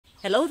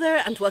Hello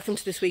there and welcome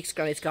to this week's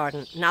Granny's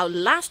Garden. Now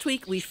last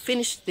week we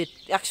finished the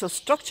actual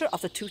structure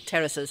of the two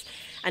terraces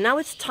and now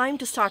it's time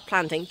to start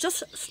planting.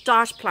 Just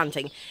start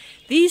planting.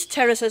 These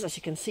terraces, as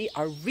you can see,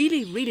 are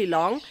really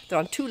long. They're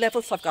on two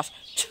levels, so I've got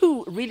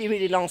two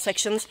really long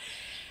sections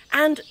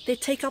and they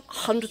take up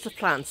hundreds of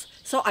plants.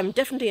 So I'm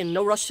definitely in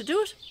no rush to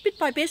do it, bit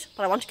by bit,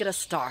 but I want to get a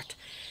start.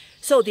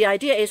 So the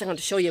idea is I'm going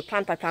to show you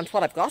plant by plant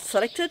what I've got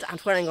selected and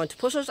where I'm going to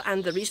put it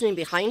and the reasoning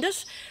behind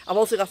it. I've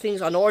also got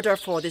things on order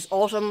for this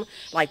autumn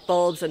like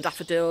bulbs and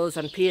daffodils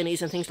and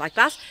peonies and things like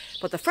that.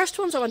 But the first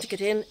ones I want to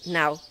get in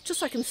now, just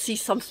so I can see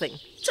something,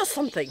 just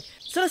something.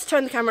 So let's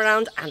turn the camera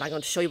around and I'm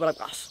going to show you what I've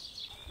got.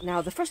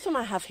 Now the first one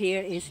I have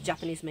here is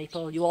Japanese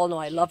maple. You all know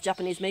I love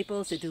Japanese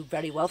maples, they do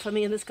very well for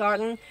me in this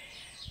garden.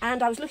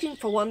 And I was looking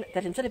for one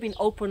that instead of being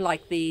open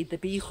like the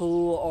bihu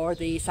or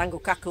the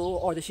sangokaku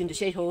or the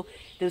shindishehu,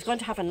 that was going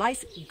to have a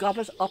nice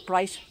goblet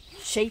upright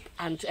shape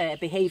and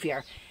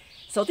behaviour.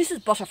 So this is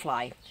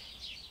Butterfly.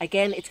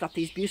 Again, it's got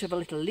these beautiful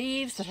little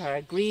leaves that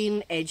are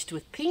green edged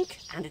with pink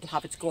and it'll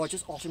have its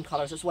gorgeous autumn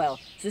colours as well.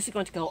 So this is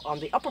going to go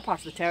on the upper part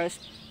of the terrace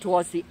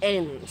towards the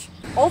end.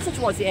 Also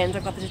towards the end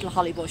I've got the little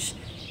holly bush.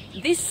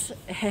 This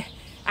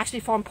actually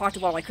formed part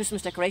of one of my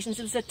Christmas decorations.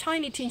 It was a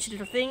tiny teensy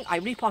little thing. I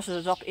repotted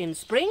it up in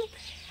spring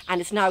and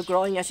it's now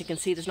growing. As you can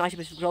see, there's a nice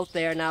bit of growth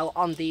there now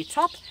on the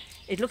top.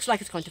 It looks like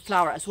it's going to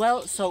flower as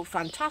well, so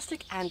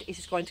fantastic. And it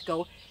is going to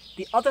go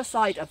the other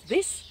side of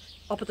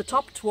this, up at the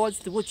top towards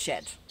the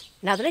woodshed.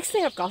 Now the next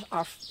thing I've got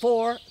are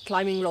 4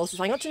 climbing roses.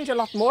 I'm going to need a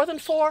lot more than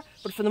 4,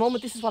 but for the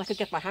moment this is what I could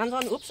get my hands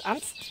on. Oops,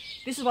 ants.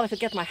 This is what I could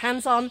get my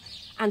hands on,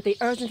 and they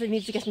urgently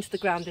need to get into the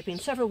ground. They've been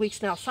several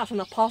weeks now sat in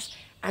a pot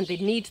and they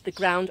need the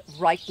ground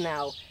right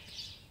now.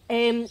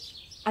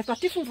 I've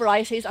got different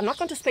varieties. I'm not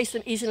going to space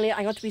them easily.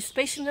 I'm going to be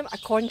spacing them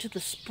according to the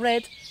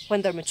spread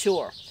when they're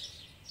mature.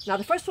 Now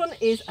the first one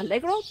is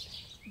Allegro.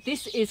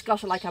 This is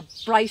got like a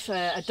bright,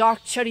 a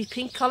dark cherry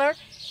pink colour.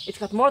 It's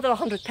got more than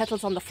 100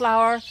 petals on the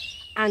flower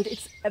and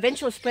its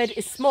eventual spread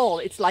is small.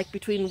 It's like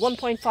between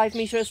 1.5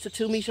 metres to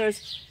 2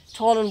 metres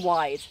tall and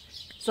wide.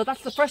 So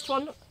that's the first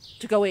one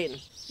to go in.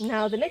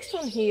 Now the next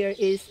one here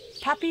is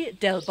Papi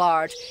del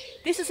Bard.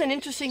 This is an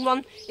interesting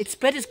one. Its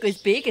spread is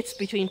big. It's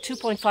between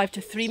 2.5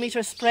 to 3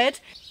 metres spread.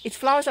 Its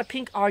flowers are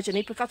pink, orange and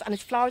apricots and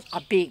its flowers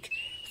are big,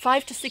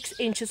 5 to 6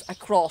 inches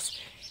across.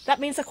 That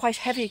means they're quite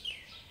heavy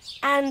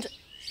and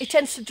it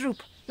tends to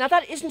droop. Now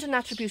that isn't an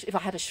attribute if I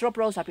had a shrub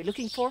rose I'd be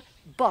looking for,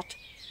 but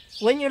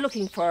when you're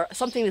looking for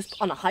something that's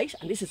on a height,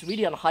 and this is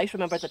really on a height,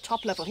 remember the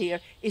top level here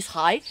is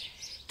high,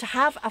 to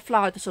have a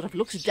flower that sort of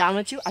looks down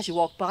at you as you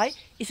walk by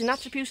is an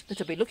attribute that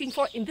you'll be looking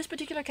for in this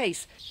particular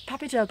case.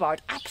 Papi del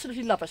Bard,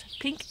 absolutely love it.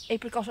 Pink,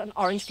 apricot and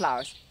orange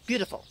flowers.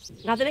 Beautiful.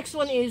 Now the next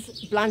one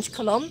is Blanche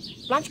Column.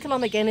 Blanche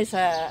Column again is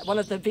one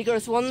of the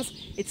vigorous ones.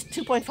 It's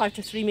 2.5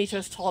 to 3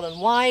 metres tall and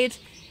wide.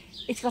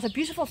 It's got a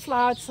beautiful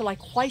flower, so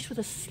like white with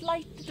a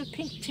slight little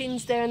pink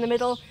tinge there in the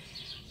middle.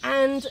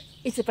 And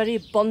it's a very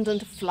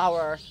abundant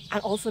flower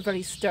and also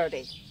very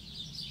sturdy.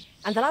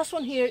 And the last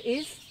one here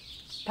is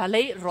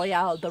Palais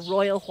Royal, the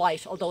royal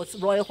white, although it's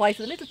royal white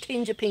with a little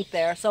tinge of pink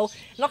there, so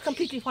not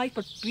completely white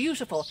but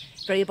beautiful,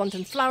 very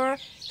abundant flower,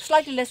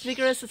 slightly less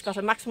vigorous. It's got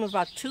a maximum of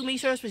about 2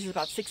 metres, which is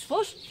about 6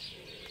 foot,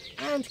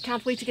 and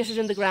can't wait to get it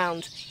in the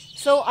ground.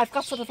 So I've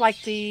got sort of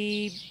like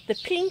the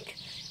pink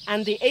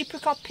and the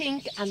apricot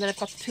pink, and then I've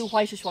got the 2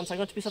 whitish ones. I'm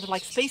going to be sort of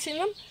like spacing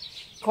them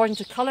according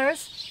to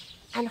colours,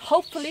 and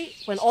hopefully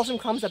when autumn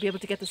comes I'll be able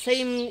to get the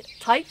same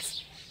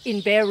types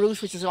in bare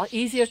root, which is a lot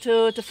easier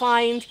to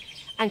find,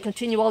 and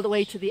continue all the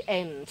way to the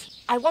end.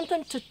 I want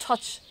them to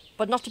touch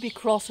but not to be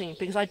crossing,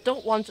 because I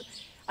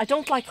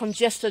don't like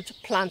congested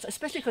plants,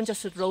 especially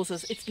congested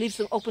roses. It leaves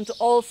them open to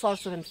all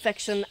sorts of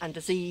infection and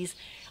disease.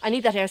 I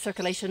need that air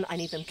circulation, I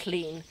need them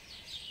clean.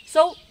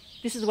 So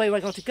this is the way we're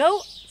going to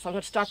go. So I'm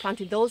going to start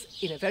planting those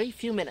in a very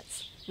few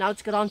minutes. Now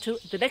let's get on to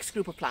the next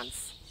group of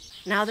plants.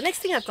 Now the next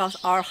thing I've got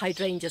are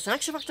hydrangeas. And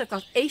actually I've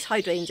got 8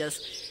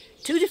 hydrangeas,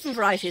 2 different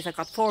varieties. I've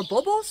got 4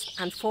 Bobos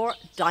and 4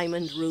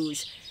 Diamond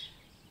Rouge.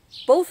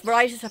 Both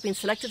varieties have been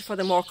selected for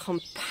the more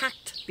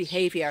compact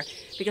behaviour,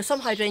 because some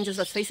hydrangeas,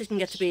 let's face it, can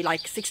get to be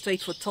like 6 to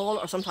 8 foot tall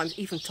or sometimes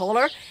even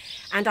taller,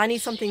 and I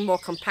need something more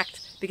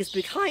compact because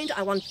behind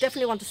I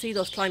definitely want to see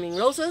those climbing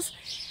roses,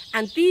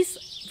 and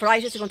these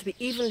varieties are going to be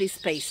evenly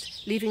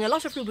spaced, leaving a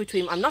lot of room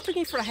between. I'm not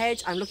looking for a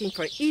hedge, I'm looking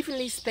for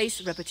evenly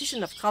spaced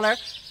repetition of colour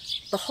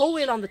the whole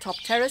way along the top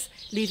terrace,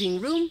 leaving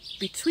room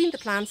between the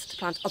plants to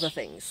plant other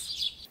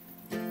things.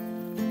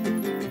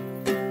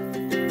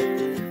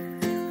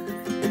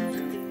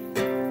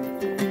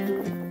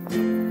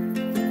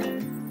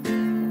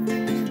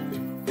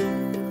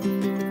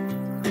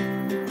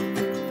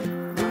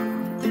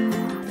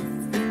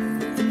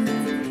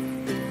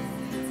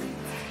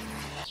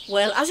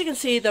 Well, as you can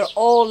see, they're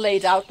all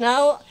laid out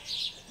now.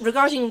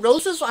 Regarding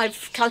roses,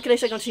 I've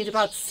calculated I'm going to need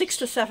about 6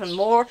 to 7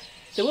 more.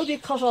 There will be a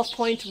cut-off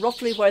point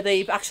roughly where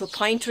the actual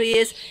pine tree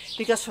is,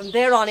 because from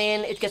there on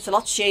in it gets a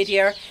lot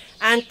shadier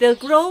and they'll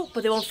grow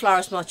but they won't flower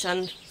as much,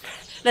 and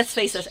let's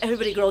face it,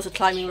 everybody grows a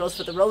climbing rose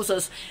for the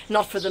roses,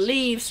 not for the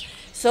leaves.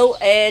 So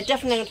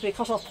definitely going to be a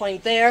cut-off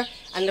point there.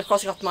 And of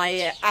course I've got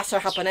my Acer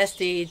Japones,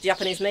 the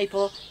Japanese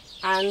maple,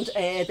 and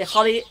the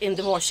holly in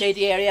the more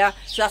shady area.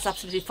 So that's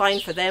absolutely fine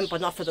for them,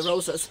 but not for the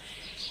roses.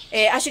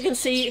 As you can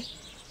see,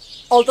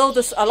 although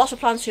there's a lot of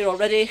plants here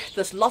already,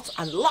 there's lots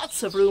and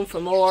lots of room for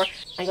more.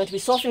 I'm going to be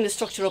softening the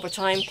structure over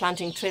time,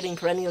 planting trailing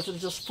perennials that will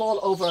just fall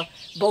over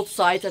both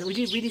sides and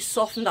really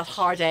soften that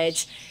hard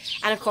edge.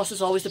 And of course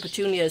there's always the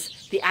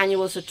petunias, the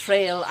annuals that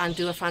trail and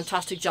do a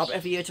fantastic job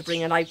every year to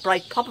bring a nice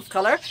bright pop of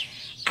colour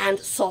and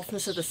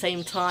softness at the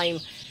same time.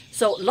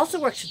 So lots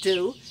of work to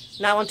do.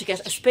 Now I want to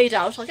get a spade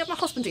out. I'll get my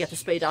husband to get the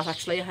spade out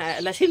actually,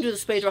 let him do the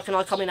spade work and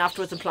I'll come in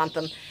afterwards and plant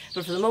them.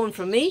 But for the moment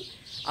from me,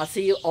 I'll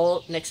see you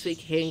all next week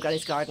here in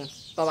Granny's garden.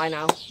 Bye bye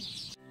now.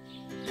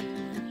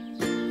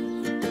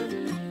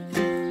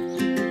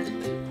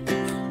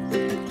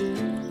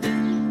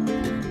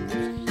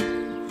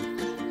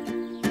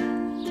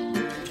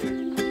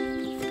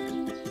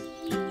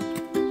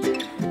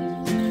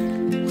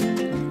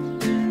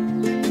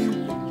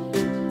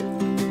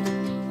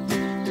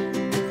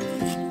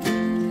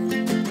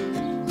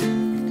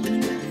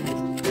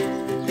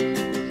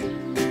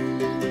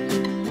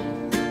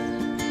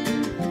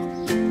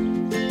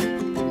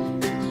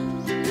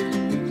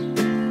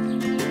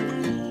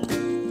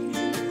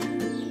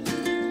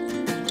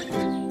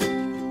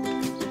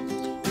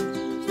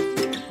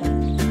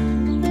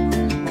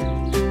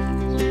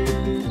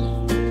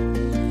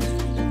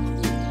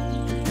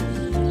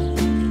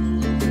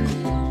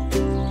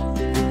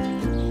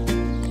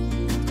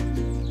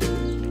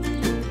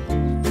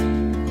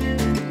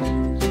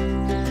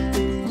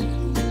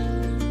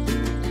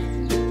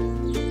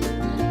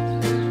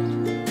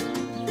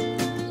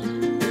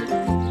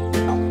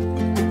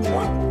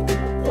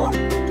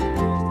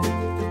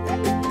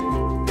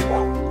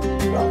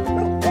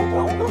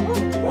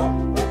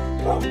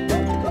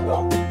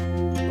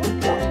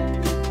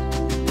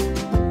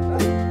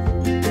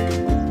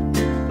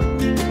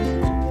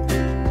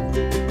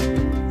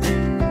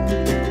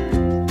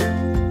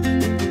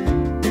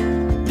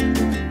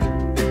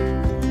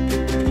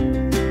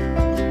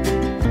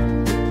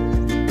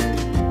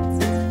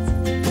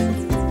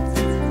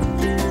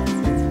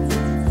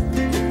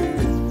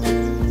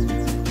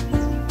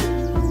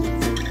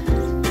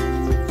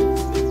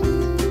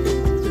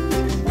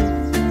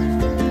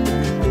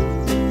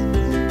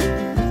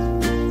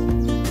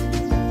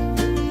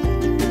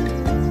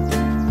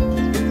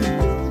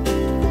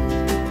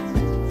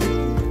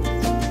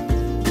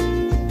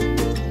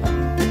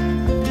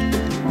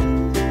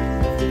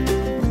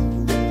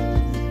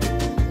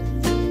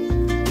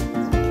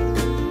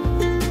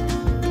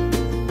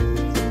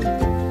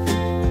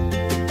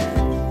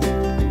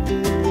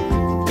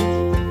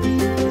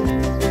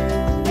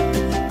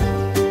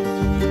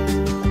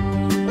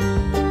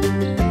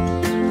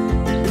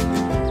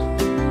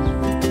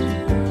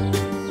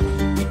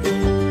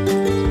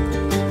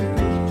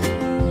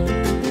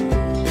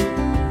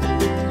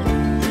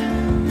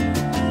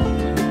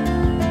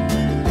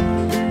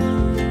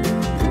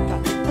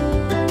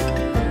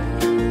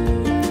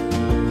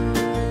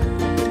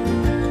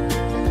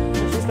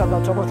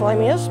 Double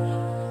climbers.